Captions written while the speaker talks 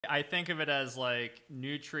I think of it as like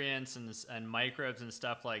nutrients and microbes and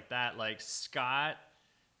stuff like that. Like Scott,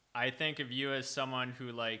 I think of you as someone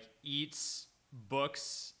who like eats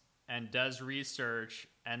books and does research,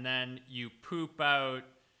 and then you poop out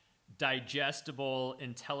digestible,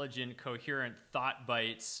 intelligent, coherent thought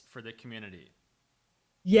bites for the community.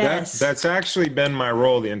 Yes. That's actually been my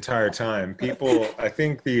role the entire time. People, I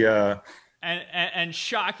think and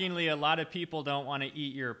shockingly, a lot of people don't want to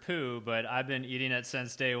eat your poo, but I've been eating it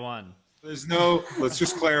since day one. there's no, let's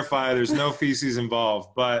just clarify, there's no feces involved.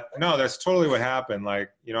 But no, that's totally what happened.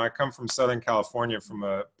 Like, you know, I come from Southern California, from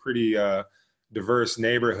a pretty diverse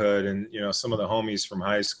neighborhood. And, you know, some of the homies from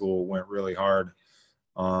high school went really hard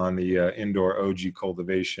on the indoor OG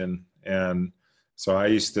cultivation. And so I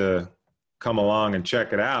used to come along and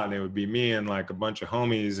check it out. And it would be me and like a bunch of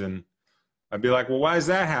homies. And I'd be like, well, why is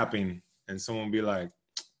that happening? And someone would be like,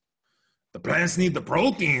 the plants need the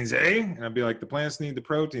proteins, eh? And I'd be like, the plants need the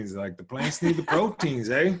proteins. They're like, the plants need the proteins,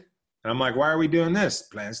 eh? And I'm like, why are we doing this?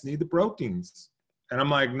 Plants need the proteins. And I'm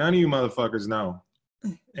like, none of you motherfuckers know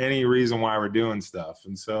any reason why we're doing stuff.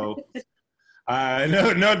 And so,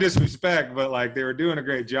 no disrespect, but like they were doing a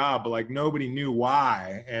great job, but like nobody knew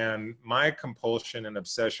why. And my compulsion and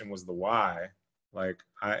obsession was the why. Like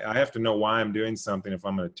I have to know why I'm doing something if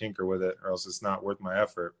I'm going to tinker with it, or else it's not worth my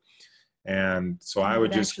effort. And so I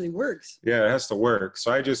would just, actually works. Yeah, it has to work.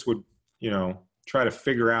 So I just would, you know, try to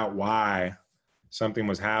figure out why something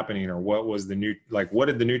was happening, or what was the like, what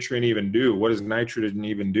did the nutrient even do? What does nitrogen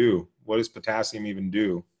even do? What does potassium even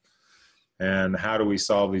do? And how do we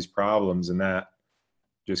solve these problems? And that,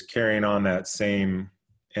 just carrying on that same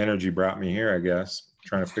energy brought me here, I guess,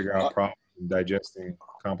 trying to figure out problems and digesting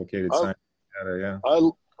complicated science data. Yeah.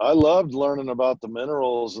 I loved learning about the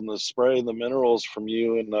minerals and the spray and the minerals from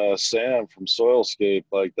you and Sam from Soilscape.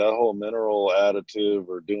 Like that whole mineral additive,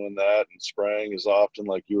 or doing that and spraying as often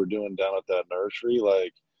like you were doing down at that nursery.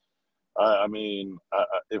 Like, I mean,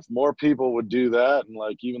 if more people would do that, and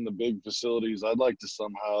like even the big facilities, I'd like to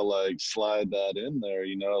somehow like slide that in there,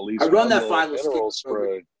 you know, at least I run that mineral Phylloscape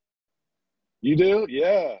spray. You do?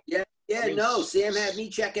 Yeah. Yeah. I mean, No, Sam had me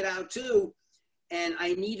check it out too. And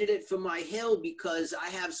I needed it for my hill because I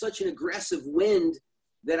have such an aggressive wind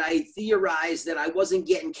that I theorized that I wasn't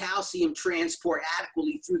getting calcium transport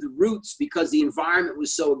adequately through the roots because the environment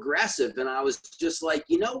was so aggressive. And I was just like,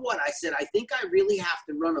 you know what? I said, I think I really have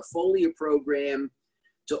to run a foliar program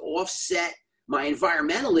to offset my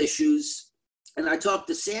environmental issues. And I talked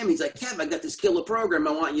to Sam. He's like, Kev, I got this killer program.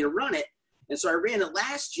 I want you to run it. And so I ran it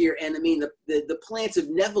last year. And I mean, the plants have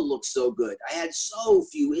never looked so good. I had so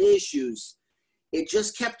few issues. It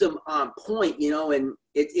just kept them on point, you know, and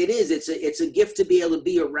it's a gift to be able to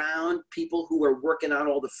be around people who are working on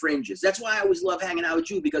all the fringes. That's why I always love hanging out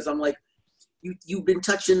with you, because I'm like, you've been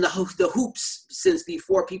touching the hoops since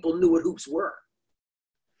before people knew what hoops were.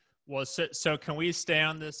 Well, so can we stay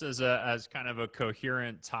on this as kind of a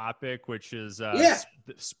coherent topic, which is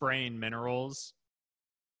spraying minerals?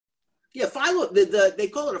 Yeah, they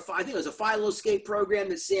call it I think it was a Phylloscape program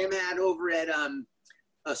that Sam had over at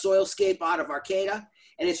a Soilscape out of Arcata.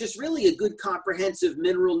 And it's just really a good comprehensive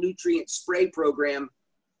mineral nutrient spray program.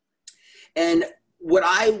 And what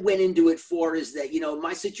I went into it for is that, you know,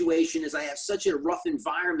 my situation is I have such a rough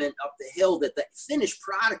environment up the hill that the finished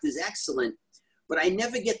product is excellent, but I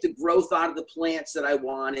never get the growth out of the plants that I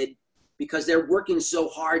wanted because they're working so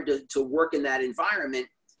hard to work in that environment.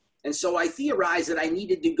 And so I theorized that I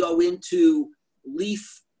needed to go into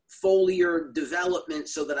leaf foliar development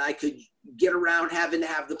so that I could get around having to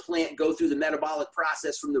have the plant go through the metabolic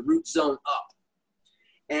process from the root zone up.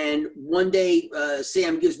 And one day,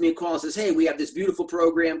 Sam gives me a call and says, hey, we have this beautiful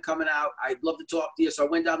program coming out. I'd love to talk to you. So I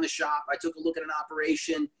went down the shop. I took a look at an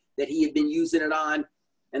operation that he had been using it on,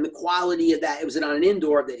 and the quality of that, it was on an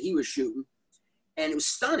indoor that he was shooting, and it was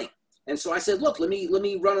stunning. And so I said, look, let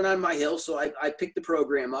me run it on my hill. So I picked the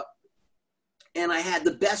program up. And I had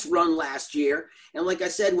the best run last year. And like I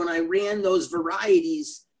said, when I ran those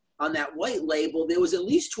varieties on that white label, there was at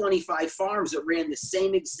least 25 farms that ran the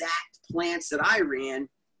same exact plants that I ran.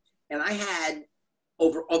 And I had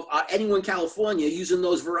anyone in California using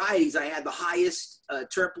those varieties, I had the highest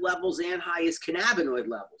terp levels and highest cannabinoid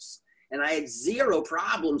levels. And I had zero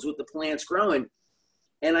problems with the plants growing.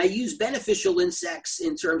 And I used beneficial insects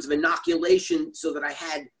in terms of inoculation so that I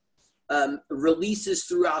had releases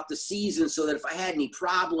throughout the season, so that if I had any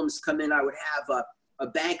problems come in, I would have a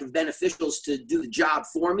bank of beneficials to do the job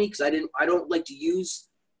for me, because I don't like to use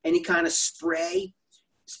any kind of spray,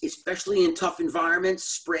 especially in tough environments.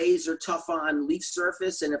 Sprays are tough on leaf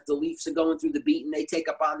surface, and if the leaves are going through the beat and they take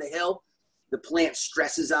up on the hill, the plant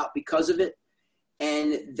stresses out because of it.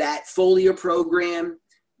 And that foliar program,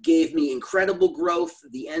 gave me incredible growth.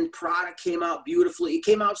 The end product came out beautifully. It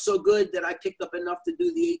came out so good that I picked up enough to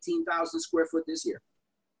do the 18,000 square foot this year.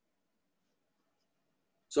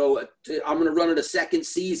 So I'm going to run it a second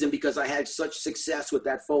season because I had such success with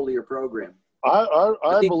that foliar program.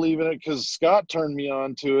 I believe in it because Scott turned me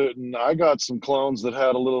on to it, and I got some clones that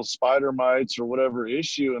had a little spider mites or whatever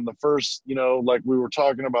issue. And the first, you know, like we were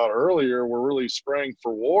talking about earlier, we're really spraying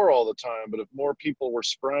for war all the time. But if more people were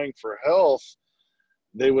spraying for health,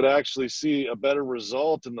 they would actually see a better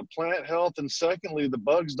result in the plant health. And secondly, the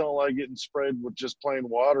bugs don't like getting sprayed with just plain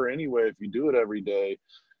water anyway if you do it every day.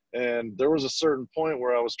 And there was a certain point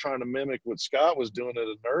where I was trying to mimic what Scott was doing at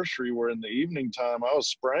a nursery, where in the evening time I was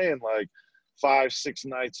spraying like 5-6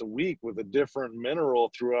 nights a week with a different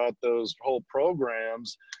mineral throughout those whole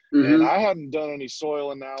programs. And I hadn't done any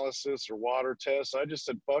soil analysis or water tests. I just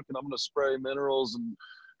said, fuck it, I'm going to spray minerals and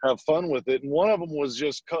have fun with it. And one of them was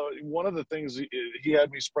just, one of the things he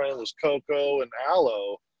had me spraying was cocoa and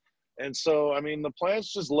aloe. And so, I mean, the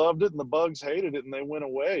plants just loved it and the bugs hated it and they went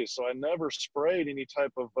away. So I never sprayed any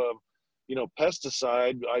type of, you know,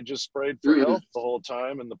 pesticide. I just sprayed for health the whole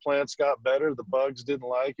time, and the plants got better. The bugs didn't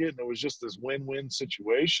like it. And it was just this win-win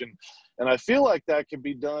situation. And I feel like that can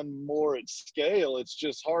be done more at scale. It's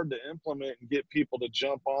just hard to implement and get people to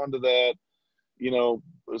jump onto that, you know,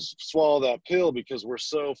 swallow that pill, because we're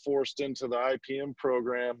so forced into the IPM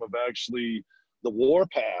program of actually the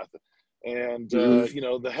warpath. And, you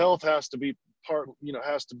know, the health has to be part, you know,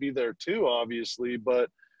 has to be there too, obviously.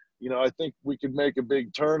 But, you know, I think we could make a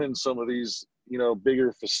big turn in some of these, you know,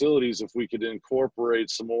 bigger facilities if we could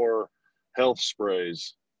incorporate some more health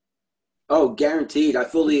sprays. Oh, guaranteed. I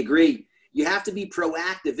fully agree. You have to be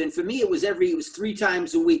proactive. And for me, it was 3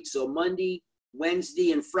 times a week. So Monday,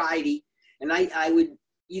 Wednesday, and Friday. And I would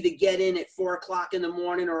either get in at 4 o'clock in the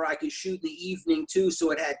morning, or I could shoot in the evening too,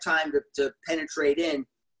 so it had time to penetrate in.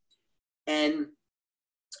 And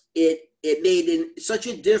it made such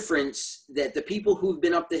a difference that the people who've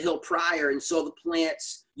been up the hill prior and saw the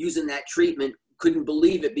plants using that treatment couldn't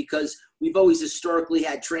believe it, because we've always historically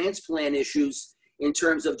had transplant issues in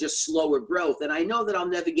terms of just slower growth. And I know that I'll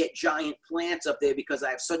never get giant plants up there because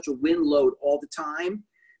I have such a wind load all the time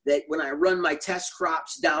that when I run my test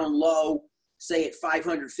crops down low, say at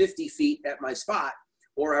 550 feet at my spot,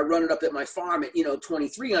 or I run it up at my farm at, you know,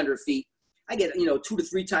 2,300 feet, I get, you know, 2 to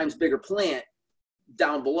 3 times bigger plant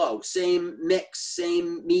down below. Same mix,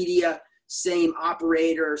 same media, same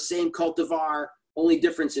operator, same cultivar, only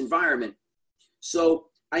difference environment. So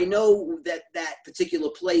I know that that particular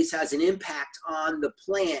place has an impact on the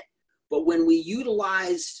plant, but when we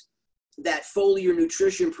utilized that foliar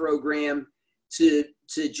nutrition program to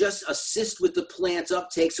just assist with the plant's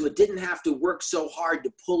uptake, so it didn't have to work so hard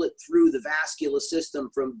to pull it through the vascular system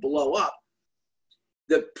from below up,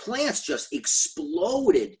 the plants just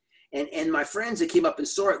exploded. And my friends that came up and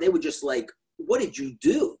saw it, they were just like, what did you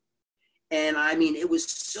do? And I mean, it was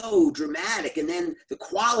so dramatic. And then the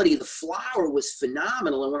quality of the flower was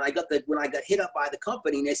phenomenal. And when I got hit up by the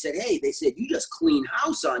company, and they said, you just clean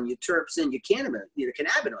house on your terps and your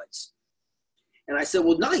cannabinoids. And I said,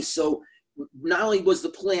 well, nice. So not only was the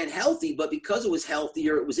plant healthy, but because it was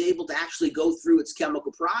healthier, it was able to actually go through its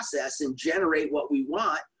chemical process and generate what we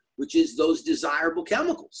want, which is those desirable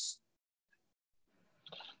chemicals.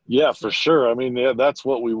 Yeah, for sure. I mean, yeah, that's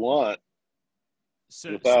what we want,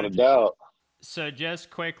 without a doubt. So just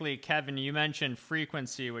quickly, Kevin, you mentioned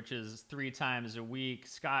frequency, which is 3 times a week.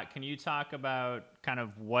 Scott, can you talk about kind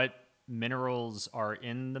of what minerals are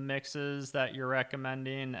in the mixes that you're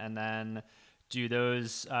recommending? And then do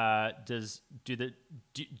those, do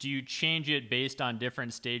you change it based on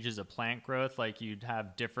different stages of plant growth? Like you'd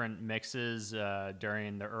have different mixes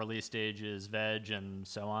during the early stages, veg and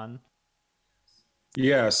so on?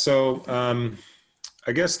 Yeah, so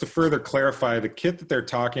I guess to further clarify, the kit that they're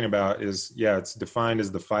talking about is, yeah, it's defined as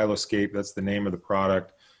the Phylloscape. That's the name of the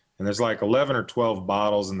product. And there's like 11 or 12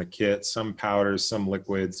 bottles in the kit, some powders, some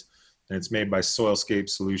liquids. And it's made by Soilscape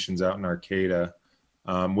Solutions out in Arcata,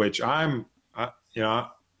 which one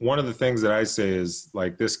of the things that I say is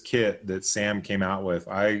like this kit that Sam came out with,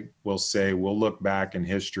 I will say we'll look back in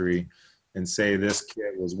history and say this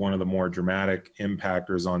kit was one of the more dramatic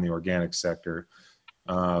impactors on the organic sector.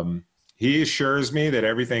 He assures me that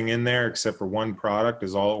everything in there except for one product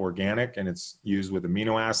is all organic and it's used with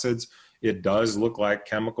amino acids. It does look like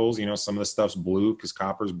chemicals. You know, some of the stuff's blue because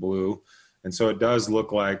copper's blue. And so it does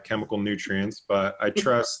look like chemical nutrients, but I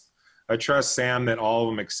trust Sam that all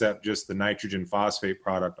of them except just the nitrogen phosphate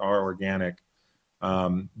product are organic.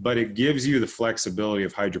 But it gives you the flexibility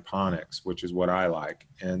of hydroponics, which is what I like.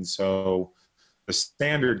 And so the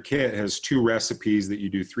standard kit has 2 recipes that you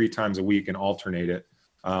do 3 times a week and alternate it.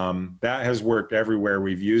 That has worked everywhere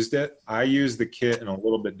we've used it. I use the kit in a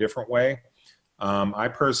little bit different way. I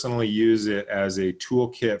personally use it as a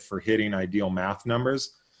toolkit for hitting ideal math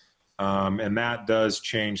numbers. And that does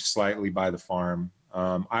change slightly by the farm.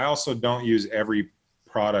 I also don't use every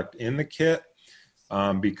product in the kit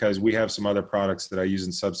because we have some other products that I use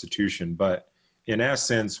in substitution. But in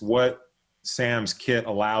essence, what Sam's kit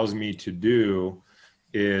allows me to do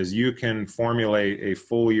is you can formulate a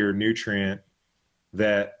full year nutrient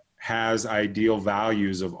that has ideal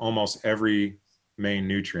values of almost every main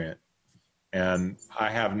nutrient. And I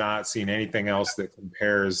have not seen anything else that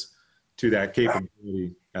compares to that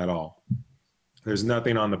capability at all. There's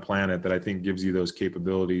nothing on the planet that I think gives you those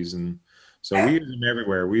capabilities. And so we use them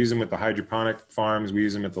everywhere. We use them at the hydroponic farms. We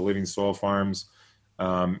use them at the living soil farms.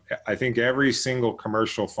 I think every single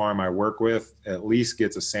commercial farm I work with at least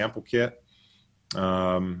gets a sample kit.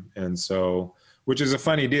 And so, which is a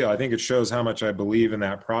funny deal. I think it shows how much I believe in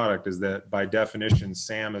that product, is that by definition,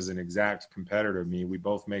 Sam is an exact competitor of me. We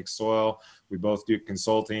both make soil, we both do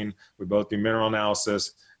consulting, we both do mineral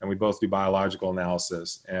analysis, and we both do biological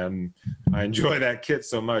analysis. And I enjoy that kit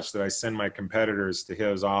so much that I send my competitors to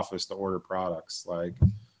his office to order products. Like,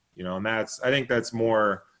 you know, and I think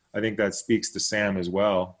that speaks to Sam as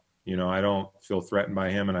well. You know, I don't feel threatened by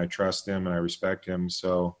him, and I trust him and I respect him.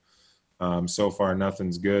 So, so far,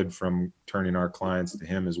 nothing's good from turning our clients to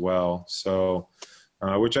him as well. So,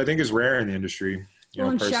 which I think is rare in the industry. Well,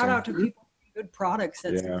 and shout out to people with good products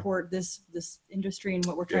that support this industry and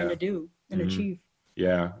what we're trying to do and achieve.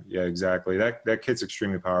 Yeah, exactly. That kit's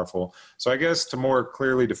extremely powerful. So I guess to more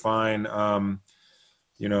clearly define,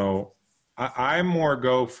 you know, I more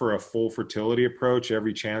go for a full fertility approach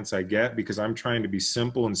every chance I get, because I'm trying to be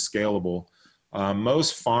simple and scalable.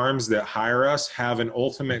 Most farms that hire us have an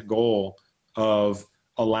ultimate goal of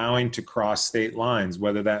allowing to cross state lines,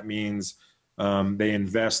 whether that means they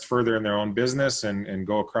invest further in their own business and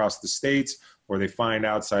go across the states, or they find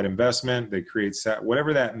outside investment, they create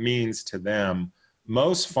whatever that means to them.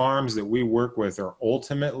 Most farms that we work with are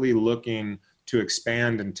ultimately looking to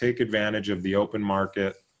expand and take advantage of the open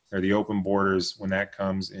market or the open borders when that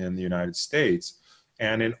comes in the United States.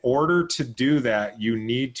 And in order to do that, you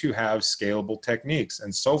need to have scalable techniques.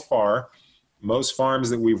 And so far, most farms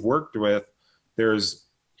that we've worked with, there's,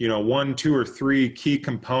 you know, 1, 2, or 3 key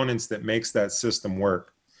components that makes that system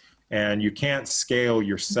work. And you can't scale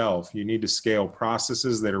yourself. You need to scale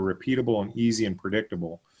processes that are repeatable and easy and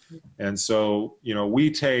predictable. And so, you know,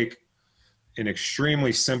 we take an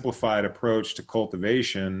extremely simplified approach to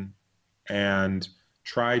cultivation and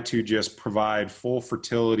try to just provide full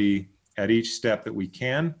fertility at each step that we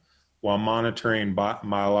can, while monitoring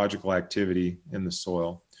biological activity in the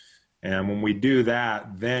soil. And when we do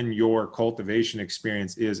that, then your cultivation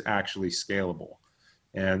experience is actually scalable.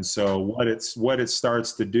 And so what it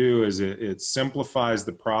starts to do is it simplifies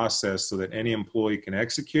the process so that any employee can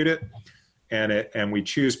execute it. And we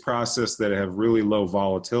choose processes that have really low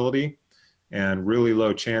volatility and really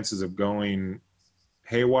low chances of going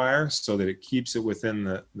haywire, so that it keeps it within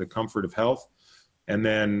the comfort of health. And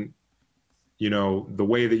then, you know, the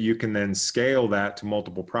way that you can then scale that to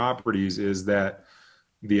multiple properties is that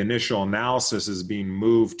the initial analysis is being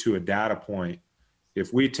moved to a data point.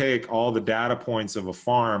 If we take all the data points of a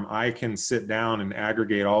farm, I can sit down and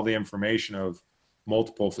aggregate all the information of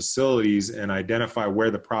multiple facilities and identify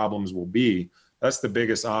where the problems will be. That's the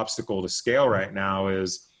biggest obstacle to scale right now,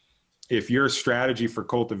 is if your strategy for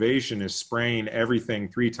cultivation is spraying everything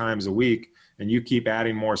 3 times a week and you keep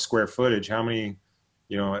adding more square footage, how many,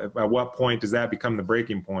 you know, at what point does that become the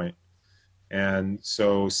breaking point? And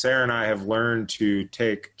so Sarah and I have learned to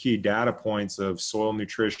take key data points of soil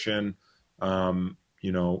nutrition,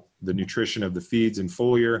 you know, the nutrition of the feeds and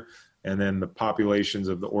foliar, and then the populations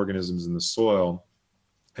of the organisms in the soil.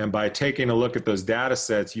 And by taking a look at those data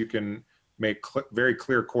sets, you can make very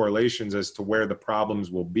clear correlations as to where the problems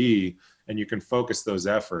will be, and you can focus those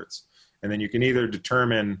efforts. And then you can either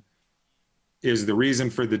determine, is the reason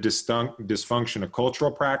for the dysfunction a cultural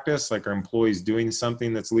practice, like our employees doing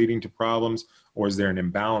something that's leading to problems, or is there an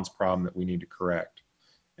imbalance problem that we need to correct?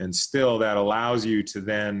 And still, that allows you to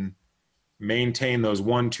then maintain those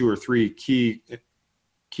 1, 2, or 3 key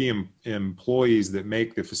employees that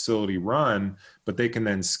make the facility run, but they can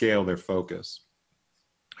then scale their focus.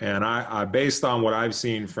 And I based on what I've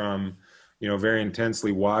seen from, you know, very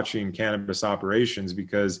intensely watching cannabis operations,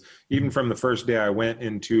 because even from the first day I went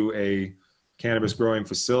into a cannabis growing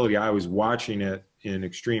facility, I was watching it in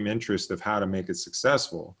extreme interest of how to make it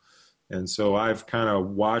successful. And so I've kind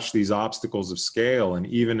of watched these obstacles of scale. And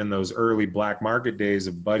even in those early black market days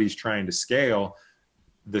of buddies trying to scale,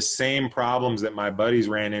 the same problems that my buddies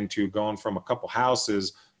ran into going from a couple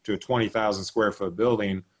houses to a 20,000 square foot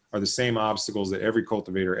building are the same obstacles that every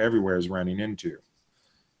cultivator everywhere is running into.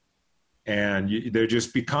 And there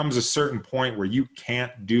just becomes a certain point where you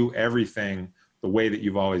can't do everything the way that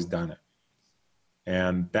you've always done it.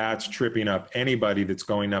 And that's tripping up anybody that's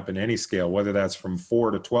going up in any scale, whether that's from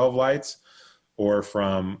 4 to 12 lights or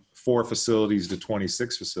from 4 facilities to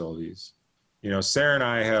 26 facilities. You know, Sarah and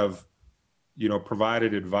I have, you know,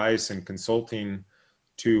 provided advice and consulting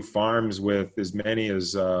to farms with as many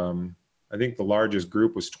as, I think the largest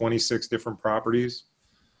group was 26 different properties.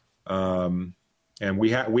 And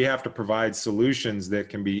we have to provide solutions that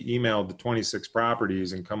can be emailed to 26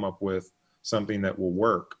 properties and come up with something that will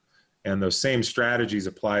work. And those same strategies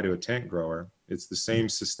apply to a tent grower. It's the same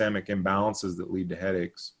systemic imbalances that lead to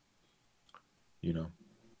headaches, you know.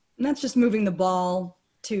 And that's just moving the ball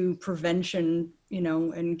to prevention, you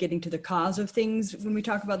know, and getting to the cause of things when we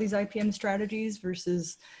talk about these IPM strategies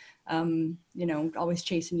versus, you know, always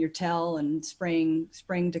chasing your tail and spraying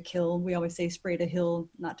to kill. We always say spray to heal,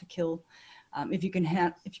 not to kill. If you can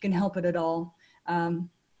help it at all.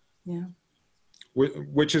 Yeah.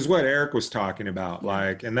 Which is what Eric was talking about.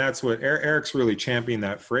 Like, and that's what Eric's really championing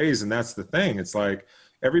that phrase. And that's the thing. It's like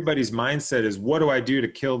everybody's mindset is, what do I do to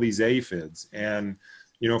kill these aphids? And,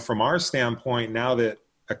 you know, from our standpoint, now that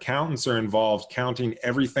accountants are involved counting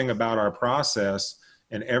everything about our process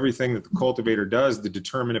and everything that the cultivator does to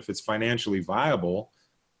determine if it's financially viable,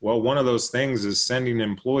 well, one of those things is sending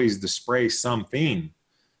employees to spray something.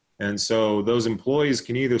 And so those employees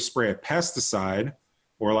can either spray a pesticide,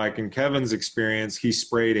 or like in Kevin's experience, he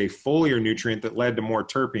sprayed a foliar nutrient that led to more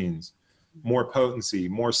terpenes, more potency,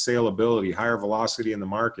 more salability, higher velocity in the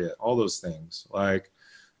market, all those things. Like,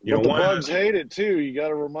 you know, the bugs hate it too. You got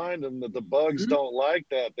to remind them that the bugs don't like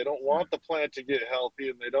that. They don't want the plant to get healthy,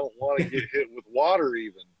 and they don't want to get hit with water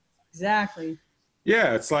even. Exactly.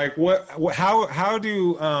 Yeah, it's like how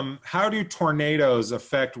do tornadoes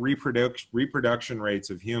affect reproduction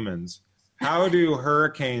rates of humans? How do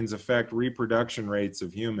hurricanes affect reproduction rates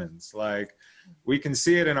of humans? Like, we can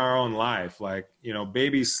see it in our own life. Like, you know,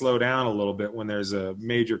 babies slow down a little bit when there's a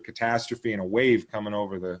major catastrophe and a wave coming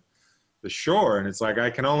over the shore. And it's like, I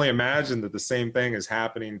can only imagine that the same thing is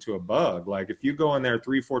happening to a bug. Like, if you go in there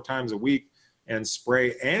 3-4 times a week and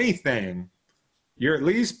spray anything, you're at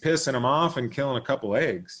least pissing them off and killing a couple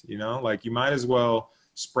eggs, you know? Like, you might as well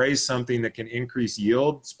spray something that can increase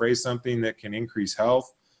yield, spray something that can increase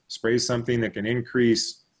health, spray something that can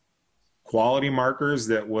increase quality markers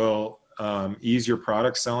that will ease your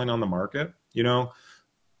product selling on the market. You know,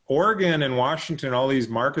 Oregon and Washington, all these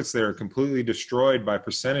markets that are completely destroyed by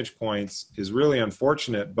percentage points is really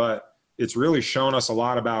unfortunate, but it's really shown us a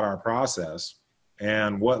lot about our process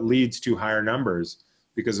and what leads to higher numbers.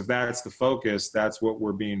 Because if that's the focus, that's what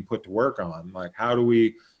we're being put to work on. Like, how do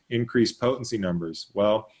we increase potency numbers?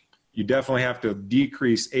 Well, you definitely have to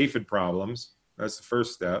decrease aphid problems. That's the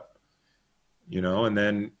first step, you know, and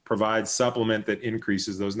then provide supplement that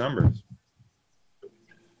increases those numbers.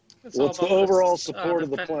 What's the overall support of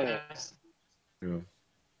the plant?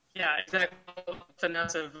 Yeah, exactly. The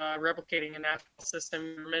finesse of replicating a natural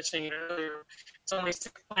system. You were mentioning earlier, it's only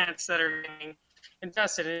 6 plants that are getting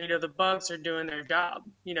infested, and, you know, the bugs are doing their job.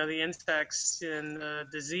 You know, the insects and the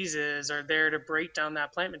diseases are there to break down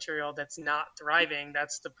that plant material that's not thriving.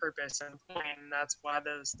 That's the purpose and point, and that's why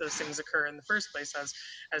those things occur in the first place,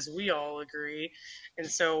 as we all agree. And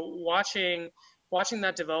so watching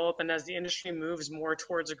that develop, and as the industry moves more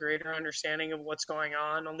towards a greater understanding of what's going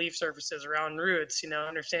on leaf surfaces, around roots, you know,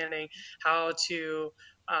 understanding how to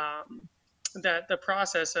that the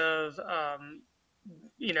process of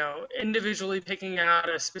you know, individually picking out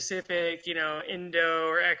a specific, you know, endo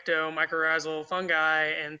or ecto mycorrhizal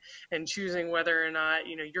fungi and choosing whether or not,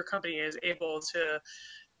 you know, your company is able to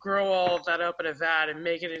grow all of that up in a vat and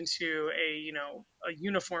make it into a, you know, a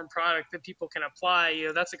uniform product that people can apply. You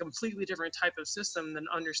know, that's a completely different type of system than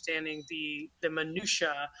understanding the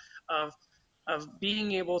minutia of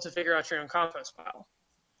being able to figure out your own compost pile,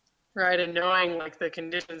 right? And knowing like the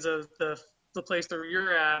conditions of the place that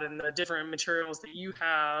you're at and the different materials that you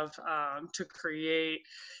have to create,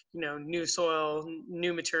 you know, new soil,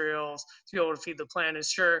 new materials to be able to feed the plant.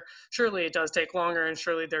 Is surely it does take longer, and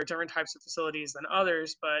surely there are different types of facilities than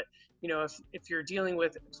others. But, you know, if you're dealing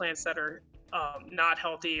with plants that are not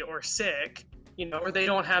healthy or sick, you know, or they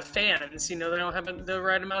don't have fans, you know, they don't have the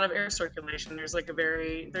right amount of air circulation. There's like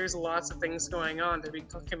there's lots of things going on that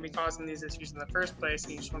can be causing these issues in the first place,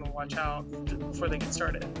 and you just want to watch out before they get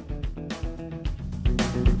started.